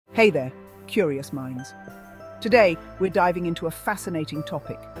Hey there, curious minds. Today, we're diving into a fascinating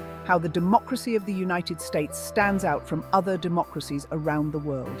topic: how the democracy of the United States stands out from other democracies around the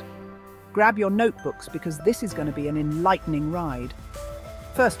world. Grab your notebooks because this is going to be an enlightening ride.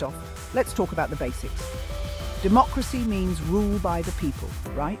 First off, let's talk about the basics. Democracy means rule by the people,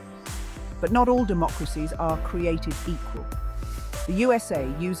 right? But not all democracies are created equal. The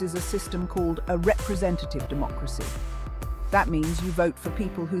USA uses a system called a representative democracy. That means you vote for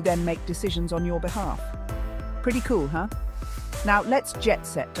people who then make decisions on your behalf. Pretty cool, huh? Now let's jet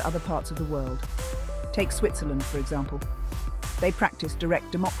set to other parts of the world. Take Switzerland, for example. They practice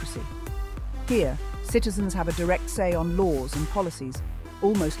direct democracy. Here, citizens have a direct say on laws and policies,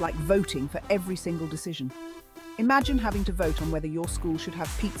 almost like voting for every single decision. Imagine having to vote on whether your school should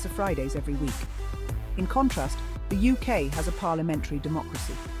have pizza Fridays every week. In contrast, the UK has a parliamentary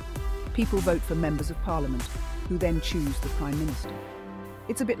democracy. People vote for members of parliament, who then choose the Prime Minister.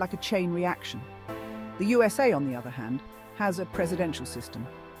 It's a bit like a chain reaction. The USA, on the other hand, has a presidential system,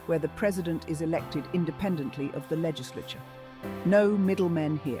 where the president is elected independently of the legislature. No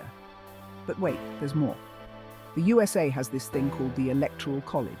middlemen here. But wait, there's more. The USA has this thing called the Electoral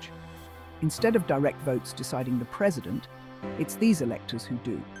College. Instead of direct votes deciding the president, it's these electors who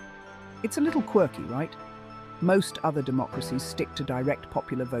do. It's a little quirky, right? Most other democracies stick to direct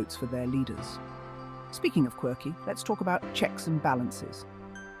popular votes for their leaders. Speaking of quirky, let's talk about checks and balances.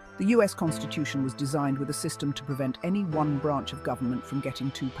 The US Constitution was designed with a system to prevent any one branch of government from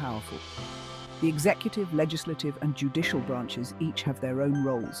getting too powerful. The executive, legislative, and judicial branches each have their own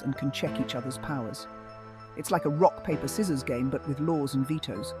roles and can check each other's powers. It's like a rock, paper, scissors game, but with laws and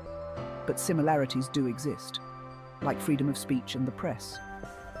vetoes. But similarities do exist, like freedom of speech and the press.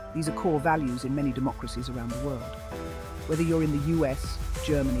 These are core values in many democracies around the world. Whether you're in the US,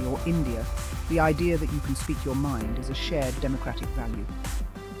 Germany, or India, the idea that you can speak your mind is a shared democratic value.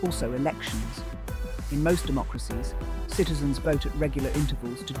 Also, elections. In most democracies, citizens vote at regular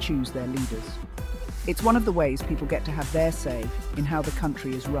intervals to choose their leaders. It's one of the ways people get to have their say in how the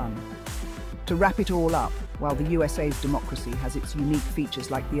country is run. To wrap it all up, while the USA's democracy has its unique features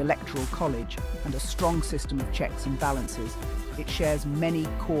like the Electoral College and a strong system of checks and balances, it shares many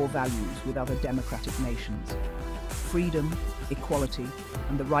core values with other democratic nations. Freedom, equality,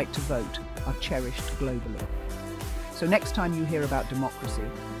 and the right to vote are cherished globally. So next time you hear about democracy,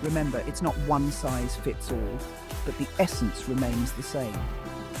 remember it's not one size fits all, but the essence remains the same.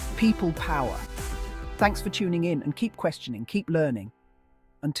 People power. Thanks for tuning in, and keep questioning, keep learning.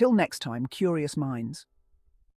 Until next time, curious minds.